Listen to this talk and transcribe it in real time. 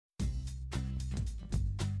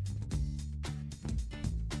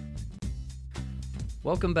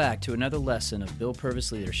Welcome back to another lesson of Bill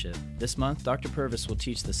Purvis Leadership. This month, Dr. Purvis will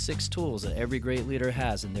teach the 6 tools that every great leader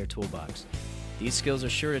has in their toolbox. These skills are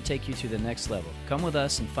sure to take you to the next level. Come with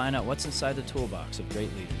us and find out what's inside the toolbox of great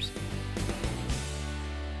leaders.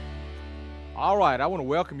 All right, I want to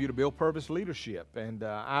welcome you to Bill Purvis Leadership, and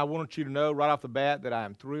I want you to know right off the bat that I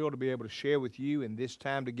am thrilled to be able to share with you in this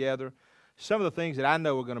time together some of the things that I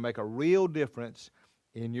know are going to make a real difference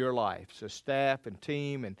in your life. So staff and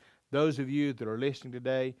team and those of you that are listening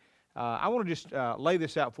today, I want to just lay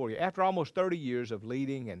this out for you. After almost 30 years of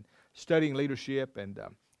leading and studying leadership and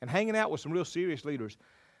hanging out with some real serious leaders,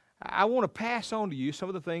 I want to pass on to you some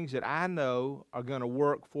of the things that I know are going to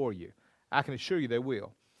work for you. I can assure you they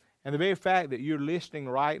will. And the very fact that you're listening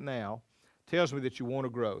right now tells me that you want to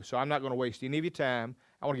grow. So I'm not going to waste any of your time.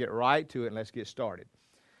 I want to get right to it, and let's get started.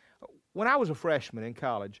 When I was a freshman in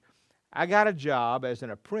college, I got a job as an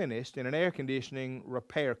apprentice in an air conditioning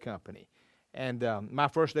repair company. And my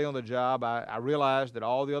first day on the job, I realized that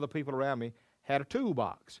all the other people around me had a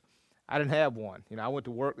toolbox. I didn't have one. I went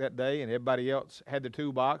to work that day, and everybody else had the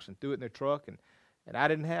toolbox and threw it in their truck, and I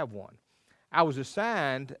didn't have one. I was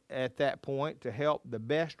assigned at that point to help the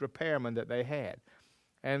best repairman that they had.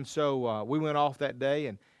 And so we went off that day,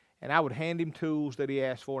 and I would hand him tools that he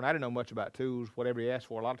asked for, and I didn't know much about tools, whatever he asked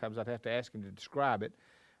for. A lot of times I'd have to ask him to describe it.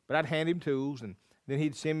 But I'd hand him tools, and then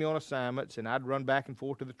he'd send me on assignments, and I'd run back and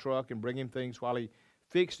forth to the truck and bring him things while he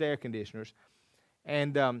fixed air conditioners.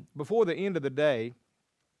 And before the end of the day,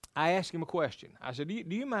 I asked him a question. I said, do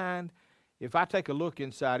you mind if I take a look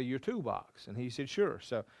inside of your toolbox? And he said, sure.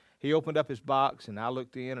 So he opened up his box, and I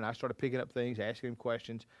looked in, and I started picking up things, asking him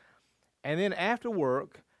questions. And then after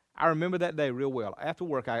work, I remember that day real well. After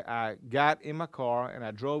work, I got in my car, and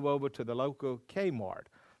I drove over to the local Kmart.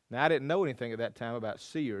 Now, I didn't know anything at that time about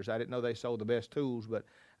Sears. I didn't know they sold the best tools, but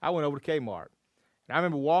I went over to Kmart. And I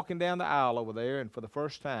remember walking down the aisle over there, and for the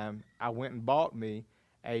first time, I went and bought me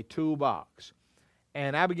a toolbox.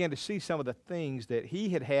 And I began to see some of the things that he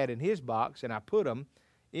had in his box, and I put them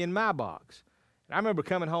in my box. And I remember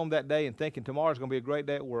coming home that day and thinking tomorrow's going to be a great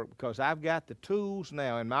day at work because I've got the tools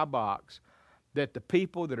now in my box that the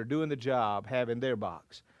people that are doing the job have in their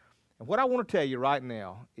box. And what I want to tell you right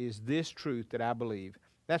now is this truth that I believe.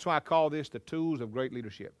 That's why I call this the tools of great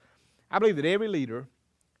leadership. I believe that every leader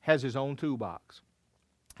has his own toolbox.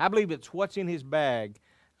 I believe it's what's in his bag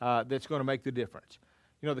that's going to make the difference.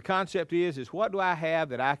 The concept is what do I have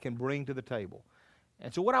that I can bring to the table?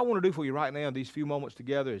 And so what I want to do for you right now in these few moments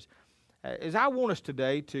together is I want us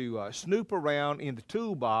today to snoop around in the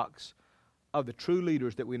toolbox of the true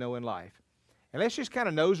leaders that we know in life. And let's just kind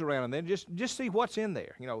of nose around and then just see what's in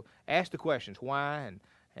there. Ask the questions, why,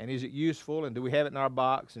 and is it useful, and do we have it in our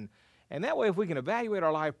box? And that way, if we can evaluate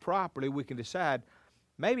our life properly, we can decide,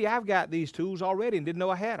 maybe I've got these tools already and didn't know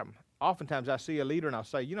I had them. Oftentimes I see a leader and I'll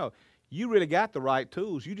say, you really got the right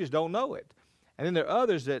tools, you just don't know it. And then there are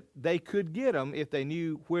others that they could get them if they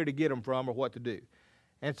knew where to get them from or what to do.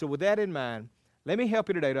 And so with that in mind, let me help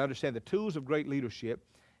you today to understand the tools of great leadership.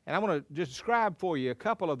 And I'm going to just describe for you a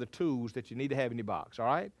couple of the tools that you need to have in your box, all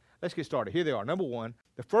right? Let's get started. Here they are. Number one,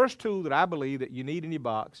 the first tool that I believe that you need in your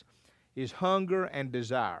box is hunger and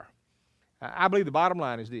desire. I believe the bottom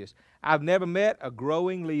line is this. I've never met a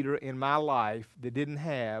growing leader in my life that didn't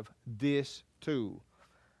have this tool.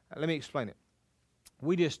 Let me explain it.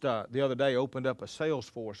 We just, the other day, opened up a sales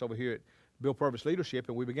force over here at Bill Purvis Leadership,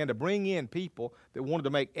 and we began to bring in people that wanted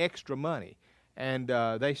to make extra money. And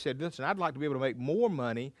they said, listen, I'd like to be able to make more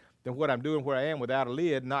money than what I'm doing where I am without a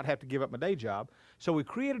lid, not have to give up my day job. So we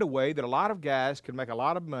created a way that a lot of guys can make a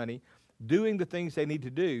lot of money doing the things they need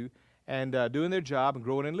to do and doing their job and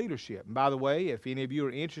growing in leadership. And by the way, if any of you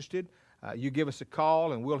are interested, you give us a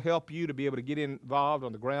call and we'll help you to be able to get involved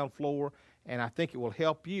on the ground floor. And I think it will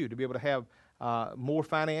help you to be able to have more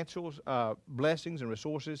financial blessings and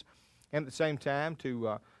resources, and at the same time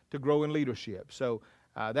to grow in leadership. So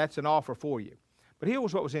that's an offer for you. But here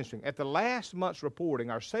was what was interesting. At the last month's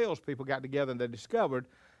reporting, our salespeople got together and they discovered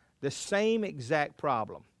the same exact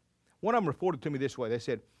problem. One of them reported to me this way.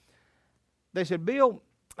 They said, Bill,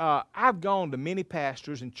 I've gone to many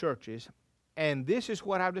pastors and churches, and this is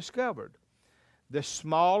what I've discovered. The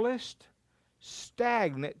smallest,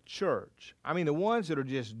 stagnant church, the ones that are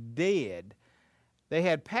just dead, they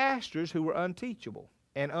had pastors who were unteachable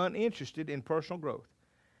and uninterested in personal growth.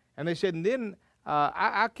 And they said, and then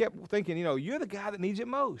I kept thinking, you're the guy that needs it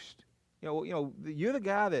most. You're the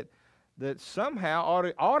guy that somehow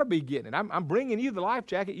ought to be getting it. I'm bringing you the life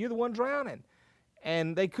jacket. You're the one drowning.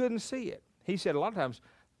 And they couldn't see it. He said a lot of times,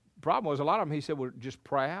 the problem was a lot of them, he said, were just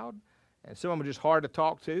proud. And some of them were just hard to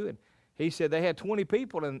talk to. And he said they had 20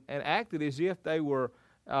 people and acted as if they were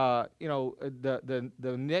the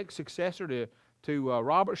next successor to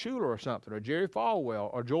Robert Schuller or something, or Jerry Falwell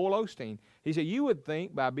or Joel Osteen. He said, you would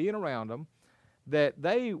think by being around them that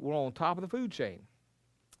they were on top of the food chain.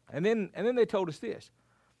 And then they told us this,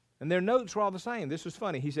 and their notes were all the same. This was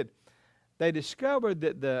funny. He said, they discovered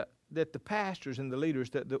that the pastors and the leaders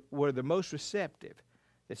that were the most receptive,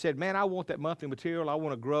 that said, man, I want that monthly material, I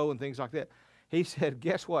want to grow and things like that. He said,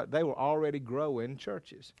 guess what? They were already growing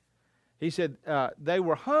churches. He said they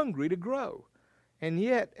were hungry to grow. And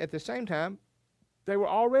yet, at the same time, they were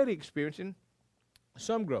already experiencing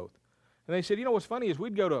some growth. And they said, you know what's funny is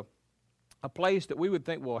we'd go to a place that we would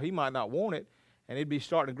think, well, he might not want it, and it'd be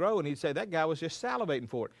starting to grow, and he'd say, that guy was just salivating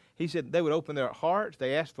for it. He said they would open their hearts,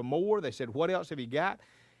 they asked for more, they said, what else have you got?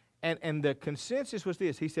 And the consensus was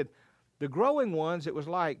this. He said, the growing ones, it was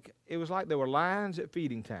like there were lions at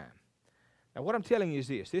feeding time. Now, what I'm telling you is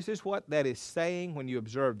this. This is what that is saying when you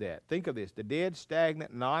observe that. Think of this. The dead,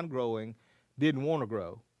 stagnant, non-growing didn't want to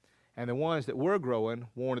grow, and the ones that were growing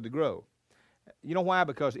wanted to grow. You know why?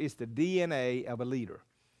 Because it's the DNA of a leader.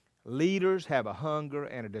 Leaders have a hunger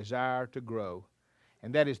and a desire to grow,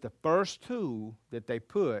 and that is the first tool that they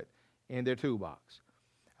put in their toolbox.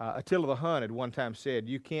 Attila the Hun had one time said,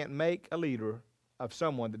 you can't make a leader of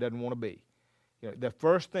someone that doesn't want to be. You know, the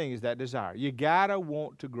first thing is that desire. You got to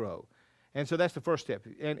want to grow. And so that's the first step.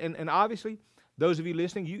 And obviously, those of you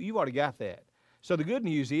listening, you've already got that. So the good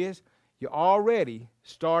news is you're already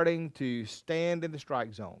starting to stand in the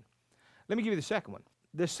strike zone. Let me give you the second one.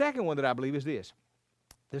 The second one that I believe is this.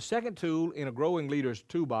 The second tool in a growing leader's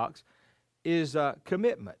toolbox is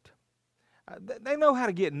commitment. They know how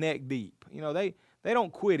to get neck deep. You know, they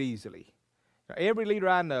don't quit easily. Every leader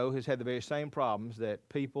I know has had the very same problems that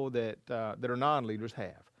people that are non-leaders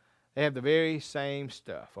have. They have the very same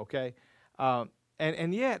stuff, okay?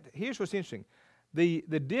 And yet, here's what's interesting. The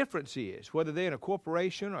difference is, whether they're in a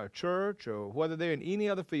corporation or a church or whether they're in any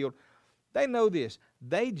other field, they know this.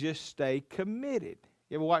 They just stay committed.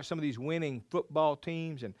 You ever watch some of these winning football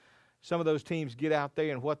teams, and some of those teams get out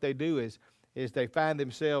there, and what they do is they find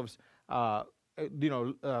themselves playing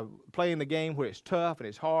the game where it's tough and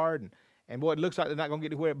it's hard, and boy, it looks like they're not going to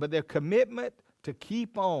get anywhere, but their commitment to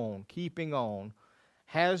keeping on,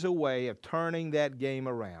 has a way of turning that game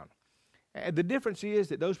around. And the difference is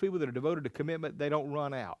that those people that are devoted to commitment, they don't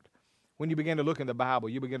run out. When you begin to look in the Bible,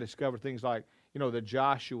 you begin to discover things like, the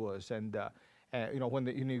Joshuas and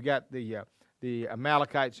when you got the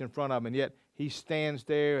Amalekites in front of him, and yet he stands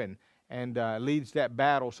there and leads that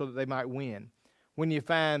battle so that they might win. When you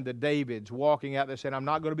find the Davids walking out there saying, I'm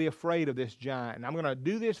not going to be afraid of this giant, and I'm going to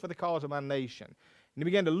do this for the cause of my nation. And you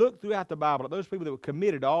begin to look throughout the Bible at those people that were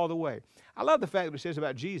committed all the way. I love the fact that it says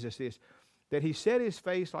about Jesus is that he set his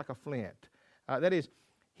face like a flint. That is,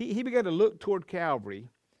 he began to look toward Calvary,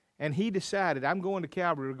 and he decided, I'm going to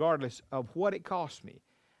Calvary regardless of what it cost me.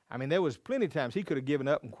 I mean, there was plenty of times he could have given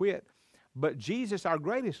up and quit, but Jesus, our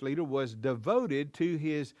greatest leader, was devoted to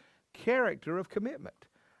his character of commitment.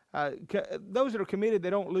 Those that are committed, they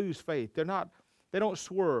don't lose faith. They don't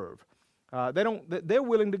swerve. They're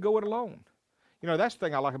willing to go it alone. That's the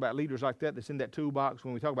thing I like about leaders like that that's in that toolbox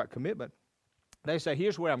when we talk about commitment. They say,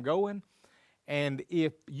 here's where I'm going, and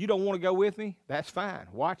if you don't want to go with me, that's fine.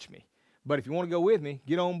 Watch me. But if you want to go with me,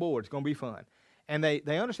 get on board. It's going to be fun. And they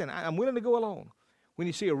understand, I'm willing to go alone. When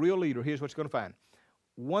you see a real leader, here's what you're going to find.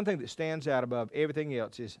 One thing that stands out above everything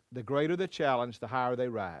else is the greater the challenge, the higher they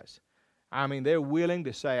rise. I mean, they're willing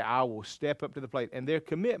to say, I will step up to the plate. And their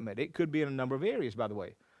commitment, it could be in a number of areas, by the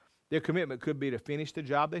way. Their commitment could be to finish the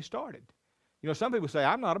job they started. Some people say,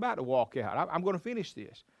 I'm not about to walk out. I'm going to finish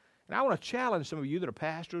this. And I want to challenge some of you that are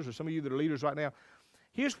pastors or some of you that are leaders right now.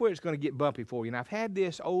 Here's where it's going to get bumpy for you. And I've had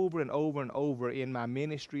this over and over and over in my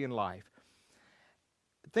ministry and life.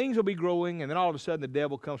 Things will be growing, and then all of a sudden the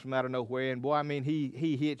devil comes from out of nowhere. And boy, I mean,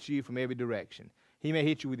 he hits you from every direction. He may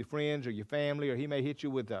hit you with your friends or your family, or he may hit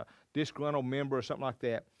you with a disgruntled member or something like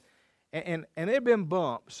that. And there have been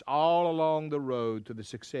bumps all along the road to the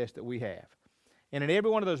success that we have. And in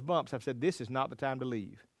every one of those bumps, I've said, this is not the time to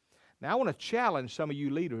leave. Now, I want to challenge some of you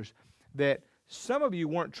leaders that some of you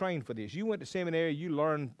weren't trained for this. You went to seminary, you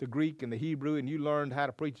learned the Greek and the Hebrew, and you learned how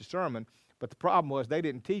to preach a sermon. But the problem was they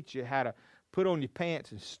didn't teach you how to put on your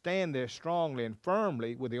pants and stand there strongly and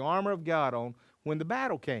firmly with the armor of God on when the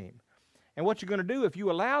battle came. And what you're going to do if you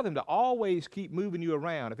allow them to always keep moving you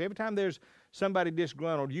around, if every time there's somebody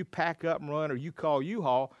disgruntled, you pack up and run or you call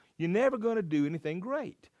U-Haul, you're never going to do anything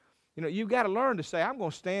great. You've got to learn to say, I'm going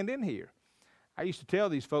to stand in here. I used to tell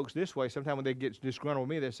these folks this way. Sometimes when they get disgruntled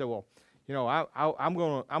with me, they say, well, I'm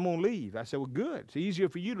going to leave. I said, well, good. It's easier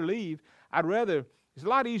for you to leave. I'd rather It's a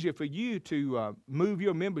lot easier for you to move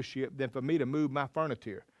your membership than for me to move my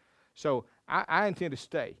furniture. So I intend to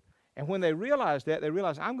stay. And when they realize that, they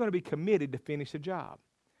realize I'm going to be committed to finish the job.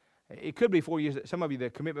 It could be 4 years. Some of you, the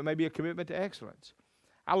commitment may be a commitment to excellence.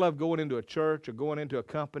 I love going into a church or going into a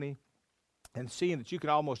company and seeing that you can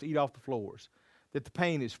almost eat off the floors, that the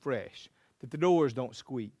paint is fresh, that the doors don't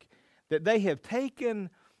squeak, that they have taken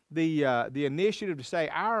the initiative to say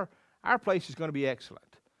our place is going to be excellent.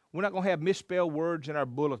 We're not going to have misspelled words in our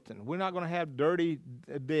bulletin. We're not going to have dirty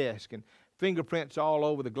desk and fingerprints all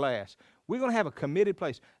over the glass. We're going to have a committed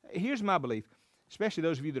place. Here's my belief, especially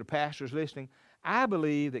those of you that are pastors listening. I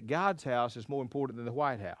believe that God's house is more important than the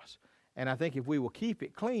White House. And I think if we will keep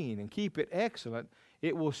it clean and keep it excellent,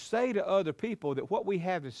 it will say to other people that what we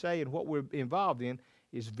have to say and what we're involved in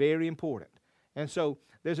is very important. And so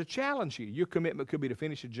there's a challenge here. Your commitment could be to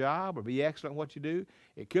finish a job or be excellent in what you do.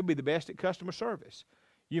 It could be the best at customer service.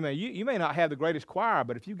 You may not have the greatest choir,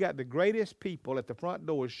 but if you've got the greatest people at the front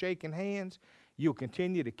doors shaking hands, you'll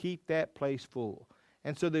continue to keep that place full.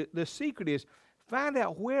 And so the secret is find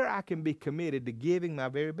out where I can be committed to giving my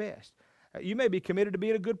very best. You may be committed to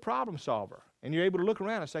being a good problem solver, and you're able to look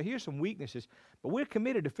around and say, here's some weaknesses, but we're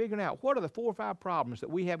committed to figuring out what are the 4 or 5 problems that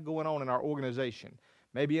we have going on in our organization,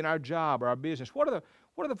 maybe in our job or our business. What are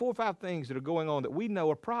the 4 or 5 things that are going on that we know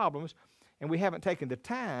are problems, and we haven't taken the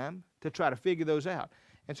time to try to figure those out?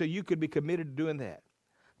 And so you could be committed to doing that.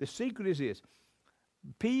 The secret is this.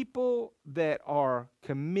 People that are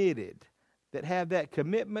committed, that have that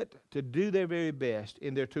commitment to do their very best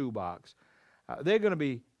in their toolbox, they're going to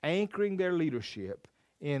be anchoring their leadership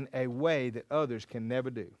in a way that others can never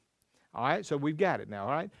do. All right, so we've got it now,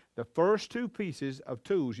 all right? The first 2 pieces of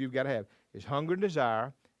tools you've got to have is hunger and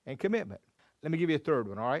desire and commitment. Let me give you a third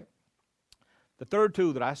one, all right? The third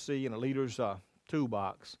tool that I see in a leader's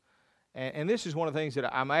toolbox, and this is one of the things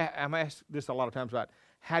that I'm asked this a lot of times about,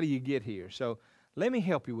 how do you get here? So let me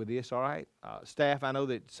help you with this, all right? Staff, I know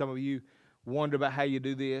that some of you wonder about how you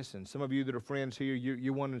do this, and some of you that are friends here,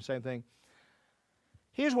 you're wondering the same thing.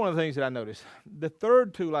 Here's one of the things that I noticed. The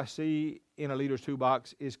third tool I see in a leader's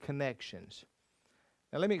toolbox is connections.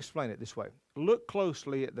 Now, let me explain it this way. Look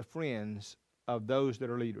closely at the friends of those that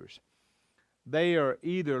are leaders. They are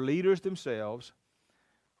either leaders themselves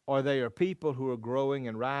or they are people who are growing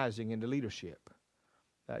and rising into leadership.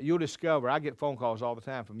 You'll discover, I get phone calls all the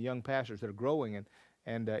time from young pastors that are growing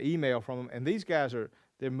and email from them, and these guys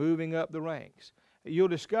they're moving up the ranks. You'll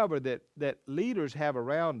discover that leaders have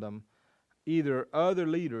around them either other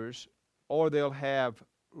leaders or they'll have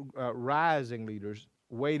rising leaders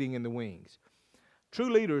waiting in the wings. True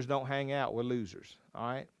leaders don't hang out with losers, all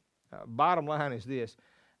right? Bottom line is this.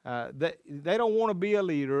 They don't want to be a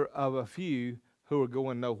leader of a few who are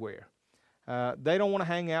going nowhere. They don't want to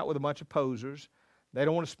hang out with a bunch of posers. They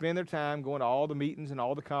don't want to spend their time going to all the meetings and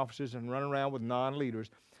all the conferences and run around with non-leaders.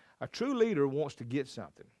 A true leader wants to get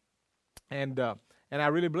something. And I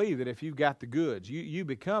really believe that if you've got the goods, you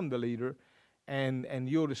become the leader, and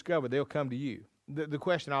you'll discover they'll come to you. The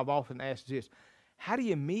question I've often asked is this: how do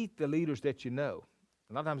you meet the leaders that you know?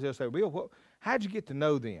 A lot of times they'll say, Bill, how'd you get to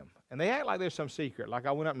know them? And they act like there's some secret. Like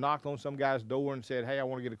I went up and knocked on some guy's door and said, hey, I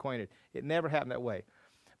want to get acquainted. It never happened that way.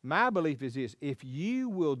 My belief is this: if you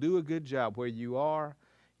will do a good job where you are,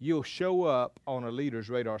 you'll show up on a leader's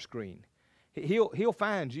radar screen. He'll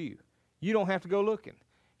find you. You don't have to go looking.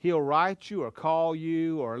 He'll write you or call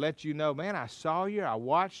you or let you know, man, I saw you, I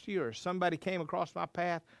watched you, or somebody came across my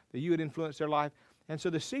path that you had influenced their life. And so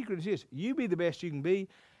the secret is this: you be the best you can be.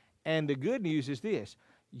 And the good news is this: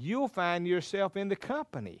 you'll find yourself in the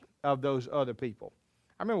company of those other people.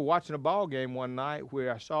 I remember watching a ball game one night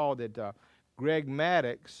where I saw that Greg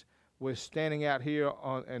Maddox was standing out here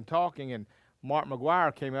and talking, and Mark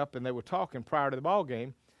McGuire came up, and they were talking prior to the ball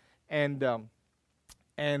game, and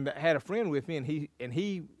had a friend with me, and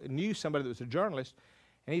he knew somebody that was a journalist,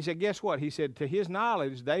 and he said, guess what? He said, to his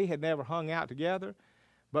knowledge, they had never hung out together,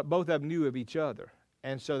 but both of them knew of each other.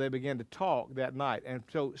 And so they began to talk that night. And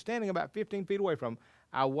so standing about 15 feet away from them,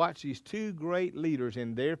 I watched these 2 great leaders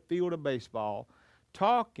in their field of baseball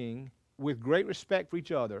talking with great respect for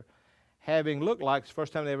each other, having looked like it's the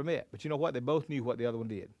first time they ever met. But you know what? They both knew what the other one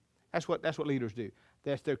did. That's what leaders do.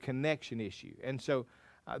 That's their connection issue. And so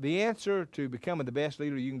the answer to becoming the best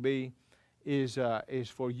leader you can be is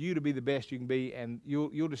for you to be the best you can be, and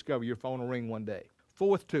you'll discover your phone will ring one day.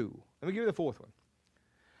 Fourth tool. Let me give you the fourth one.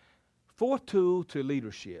 Fourth tool to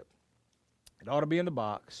leadership. It ought to be in the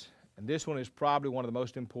box, and this one is probably one of the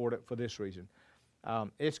most important for this reason.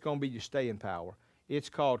 It's going to be your staying power. It's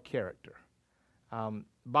called character.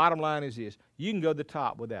 Bottom line is this: you can go to the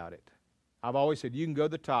top without it. I've always said you can go to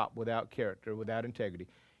the top without character, without integrity.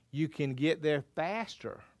 you can get there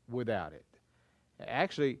faster without it.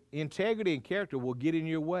 Actually, integrity and character will get in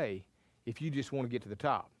your way if you just want to get to the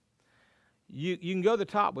top. You can go to the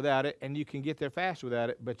top without it, and you can get there faster without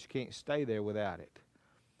it, but you can't stay there without it.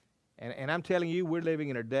 And I'm telling you, we're living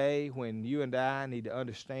in a day when you and I need to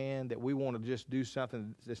understand that we want to just do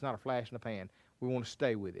something that's not a flash in the pan. We want to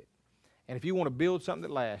stay with it. And if you want to build something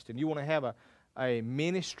that lasts, and you want to have a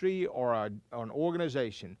ministry or an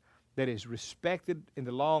organization that is respected in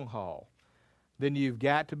the long haul, then you've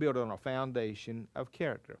got to build it on a foundation of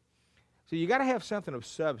character. So you got to have something of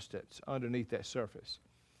substance underneath that surface.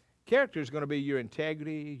 Character is going to be your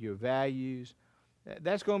integrity, your values.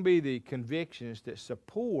 That's going to be the convictions that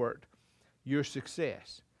support your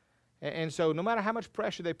success. And so no matter how much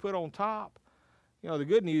pressure they put on top, the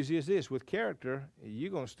good news is this: with character,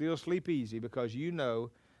 you're going to still sleep easy because you know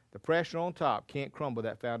the pressure on top can't crumble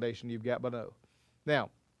that foundation you've got below. Now,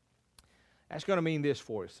 that's going to mean this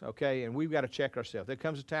for us, okay? And we've got to check ourselves. There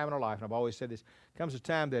comes a time in our life, and I've always said this, comes a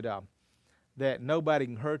time that nobody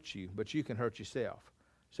can hurt you, but you can hurt yourself.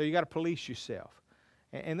 So you got to police yourself.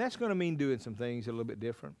 And that's going to mean doing some things a little bit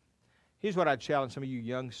different. Here's what I'd challenge some of you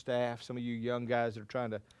young staff, some of you young guys that are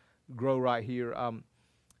trying to grow right here.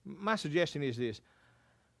 My suggestion is this: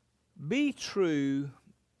 be true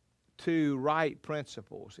to right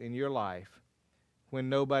principles in your life when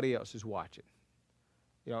nobody else is watching.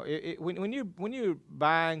 When you're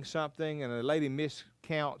buying something and a lady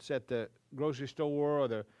miscounts at the grocery store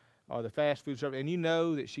or the fast food service, and you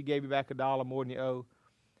know that she gave you back $1 more than you owe,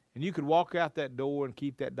 and you could walk out that door and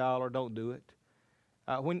keep that $1, don't do it.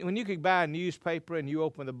 When you could buy a newspaper and you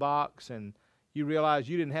open the box and you realize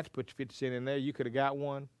you didn't have to put your 50 cents in there, you could have got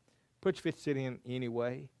one, put your 50 cents in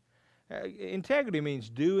anyway. Integrity means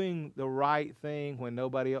doing the right thing when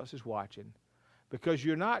nobody else is watching, because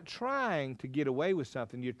you're not trying to get away with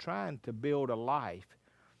something. You're trying to build a life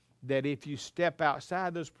that if you step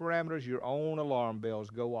outside those parameters, your own alarm bells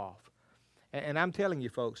go off. And I'm telling you,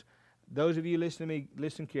 folks, those of you listening to me,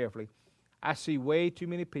 listen carefully. I see way too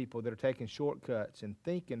many people that are taking shortcuts and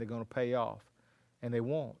thinking they're going to pay off, and they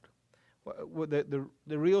won't. The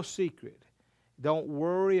real secret, don't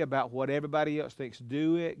worry about what everybody else thinks.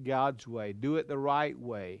 Do it God's way. Do it the right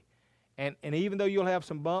way. And even though you'll have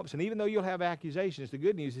some bumps, and even though you'll have accusations, the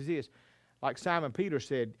good news is this: like Simon Peter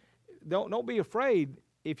said, don't be afraid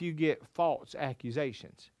if you get false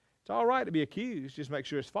accusations. It's all right to be accused, just make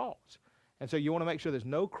sure it's false. And so you want to make sure there's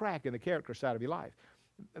no crack in the character side of your life.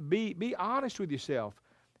 Be honest with yourself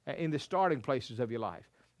in the starting places of your life.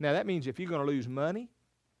 Now, that means if you're going to lose money,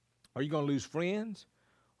 or you're going to lose friends,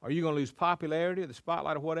 or you're going to lose popularity or the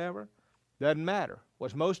spotlight or whatever, doesn't matter.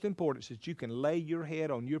 What's most important is that you can lay your head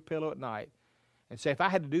on your pillow at night and say, if I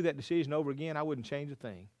had to do that decision over again, I wouldn't change a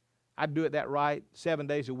thing. I'd do it that right 7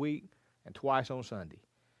 days a week and twice on Sunday.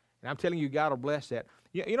 And I'm telling you, God will bless that.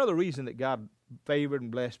 You know the reason that God favored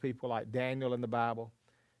and blessed people like Daniel in the Bible?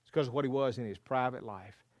 It's because of what he was in his private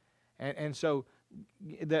life. And so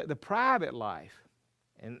the private life,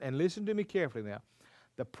 and listen to me carefully now,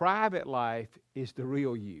 the private life is the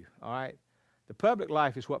real you, all right? The public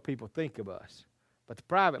life is what people think of us, but the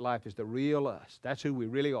private life is the real us. That's who we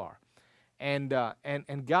really are. And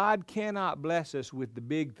God cannot bless us with the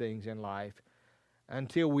big things in life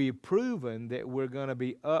until we've proven that we're going to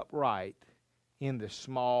be upright in the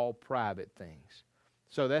small private things.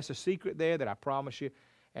 So that's a secret there that I promise you.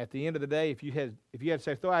 At the end of the day, if you had to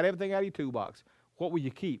say, throw out everything out of your toolbox, what will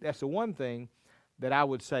you keep? That's the one thing that I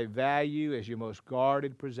would say value as your most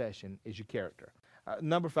guarded possession is your character.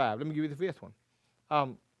 Number 5, let me give you the 5th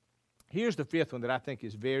one. Here's the 5th one that I think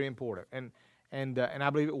is very important, and I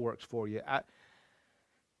believe it works for you.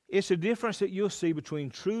 It's a difference that you'll see between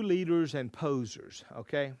true leaders and posers,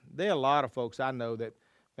 okay? There are a lot of folks I know that,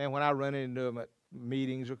 man, when I run into them at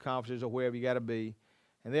meetings or conferences or wherever you got to be,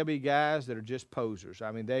 and there'll be guys that are just posers.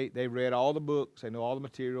 I mean, they read all the books, they know all the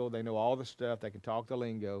material, they know all the stuff, they can talk the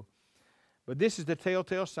lingo. But this is the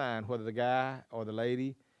telltale sign whether the guy or the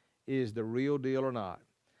lady is the real deal or not.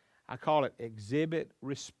 I call it exhibit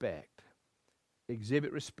respect.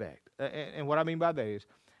 Exhibit respect. And what I mean by that is,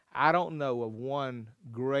 I don't know of one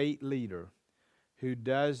great leader who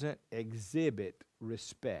doesn't exhibit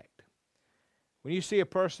respect. When you see a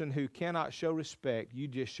person who cannot show respect, you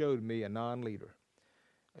just showed me a non-leader.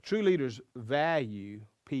 True leaders value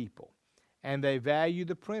people, and they value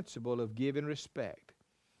the principle of giving respect.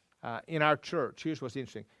 In our church, here's what's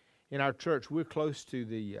interesting. In our church, we're close to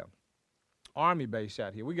the Army base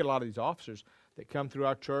out here. We get a lot of these officers that come through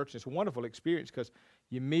our church. It's a wonderful experience because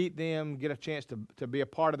you meet them, get a chance to be a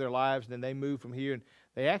part of their lives, and then they move from here, and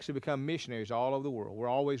they actually become missionaries all over the world. We're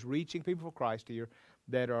always reaching people for Christ here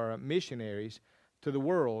that are missionaries to the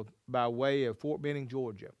world by way of Fort Benning,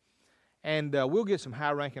 Georgia. And we'll get some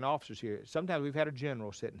high-ranking officers here. Sometimes we've had a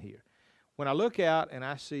general sitting here. When I look out and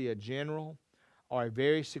I see a general or a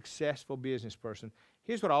very successful business person,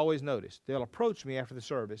 here's what I always notice. They'll approach me after the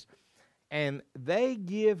service, and they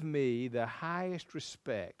give me the highest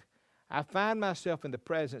respect. I find myself in the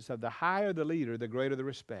presence of the higher the leader, the greater the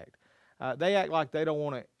respect. They act like they don't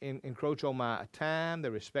want to encroach on my time. They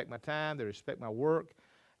respect my time. They respect my work.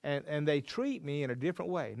 And they treat me in a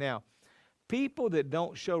different way. Now, people that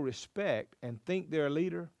don't show respect and think they're a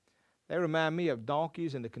leader, they remind me of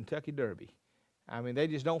donkeys in the Kentucky Derby. I mean, they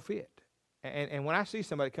just don't fit. And when I see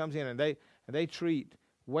somebody comes in and they treat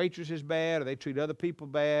waitresses bad, or they treat other people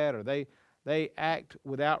bad, or they act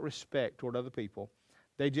without respect toward other people,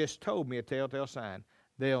 they just told me a telltale sign.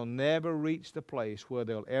 They'll never reach the place where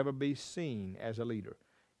they'll ever be seen as a leader.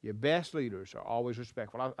 Your best leaders are always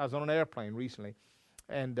respectful. I was on an airplane recently,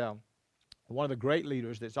 and one of the great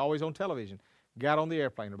leaders that's always on television got on the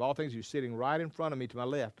airplane. Of all things, he was sitting right in front of me to my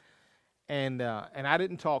left. And I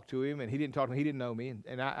didn't talk to him, and he didn't talk to me. He didn't know me,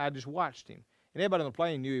 and I just watched him. And everybody on the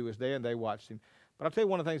plane knew he was there, and they watched him. But I'll tell you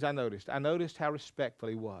one of the things I noticed. I noticed how respectful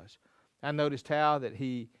he was. I noticed how that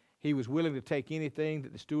he was willing to take anything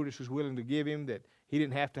that the stewardess was willing to give him, that he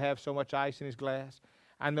didn't have to have so much ice in his glass.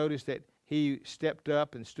 I noticed that he stepped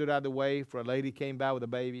up and stood out of the way for a lady came by with a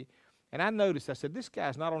baby. And I noticed, I said, this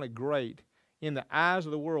guy's not only great in the eyes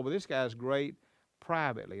of the world, but this guy's great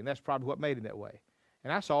privately, and that's probably what made him that way.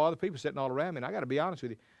 And I saw other people sitting all around me, and I got to be honest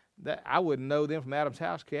with you, that I wouldn't know them from Adam's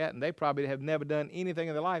house cat, and they probably have never done anything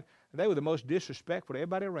in their life. They were the most disrespectful to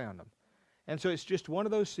everybody around them. And so it's just one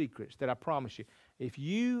of those secrets that I promise you, if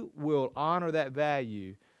you will honor that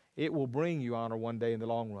value, it will bring you honor one day in the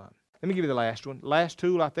long run. Let me give you the last one. Last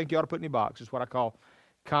tool I think you ought to put in your box is what I call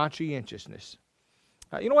conscientiousness.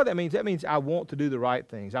 You know what that means? That means I want to do the right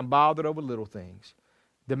things. I'm bothered over little things.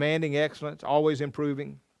 Demanding excellence, always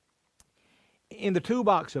improving. In the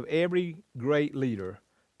toolbox of every great leader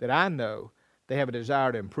that I know, they have a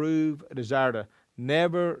desire to improve, a desire to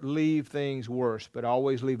never leave things worse, but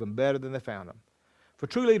always leave them better than they found them. For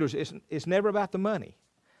true leaders, it's never about the money.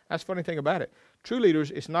 That's the funny thing about it. True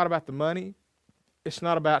leaders, it's not about the money. It's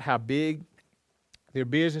not about how big their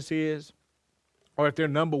business is, or if they're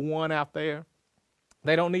number one out there.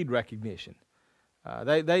 They don't need recognition.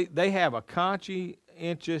 They have a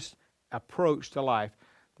conscientious approach to life.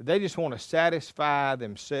 They just want to satisfy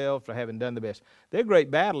themselves for having done the best. Their great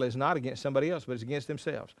battle is not against somebody else, but it's against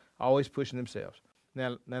themselves, always pushing themselves.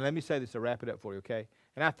 Now let me say this to wrap it up for you, okay?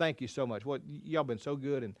 And I thank you so much. Y'all been so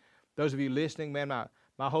good, and those of you listening, man,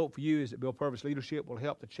 my hope for you is that Bill Purvis Leadership will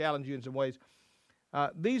help to challenge you in some ways.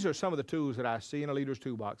 These are some of the tools that I see in a leader's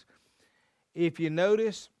toolbox. If you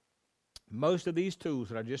notice, most of these tools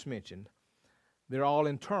that I just mentioned, they're all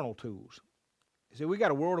internal tools. See, we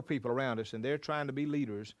got a world of people around us, and they're trying to be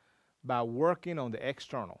leaders by working on the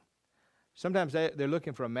external. Sometimes they're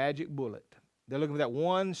looking for a magic bullet. They're looking for that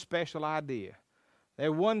one special idea,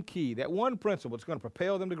 that one key, that one principle that's going to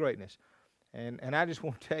propel them to greatness. And I just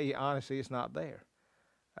want to tell you, honestly, it's not there.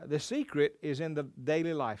 The secret is in the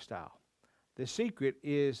daily lifestyle. The secret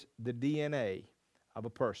is the DNA of a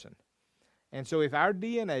person. And so if our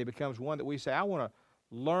DNA becomes one that we say, I want to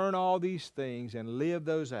learn all these things and live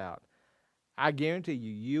those out, I guarantee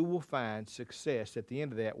you, you will find success at the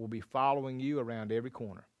end of that will be following you around every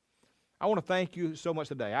corner. I want to thank you so much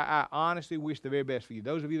today. I honestly wish the very best for you.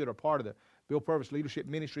 Those of you that are part of the Bill Purvis Leadership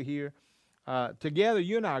Ministry here, together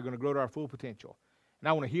you and I are going to grow to our full potential. And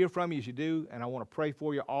I want to hear from you as you do, and I want to pray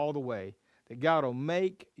for you all the way that God will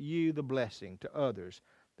make you the blessing to others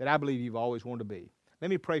that I believe you've always wanted to be. Let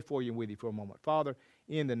me pray for you and with you for a moment. Father,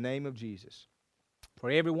 in the name of Jesus, for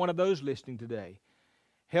every one of those listening today,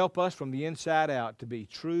 help us from the inside out to be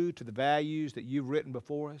true to the values that you've written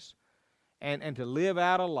before us, and to live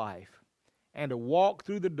out a life and to walk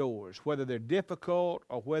through the doors, whether they're difficult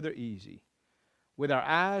or whether easy, with our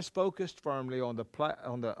eyes focused firmly on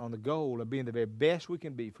the goal of being the very best we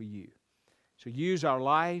can be for you. So use our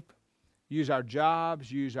life, use our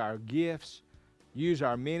jobs, use our gifts, use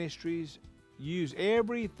our ministries, use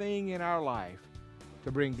everything in our life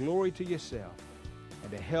to bring glory to yourself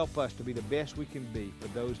and to help us to be the best we can be for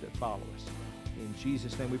those that follow us. In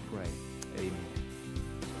Jesus' name we pray. Amen.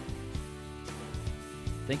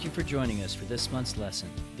 Thank you for joining us for this month's lesson.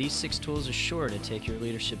 These 6 tools are sure to take your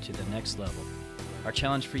leadership to the next level. Our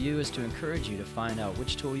challenge for you is to encourage you to find out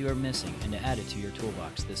which tool you are missing and to add it to your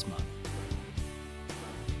toolbox this month.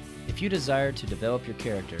 If you desire to develop your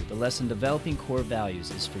character, the lesson Developing Core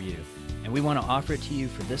Values is for you. And we want to offer it to you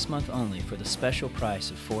for this month only for the special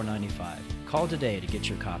price of $4.95. Call today to get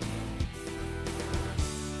your copy.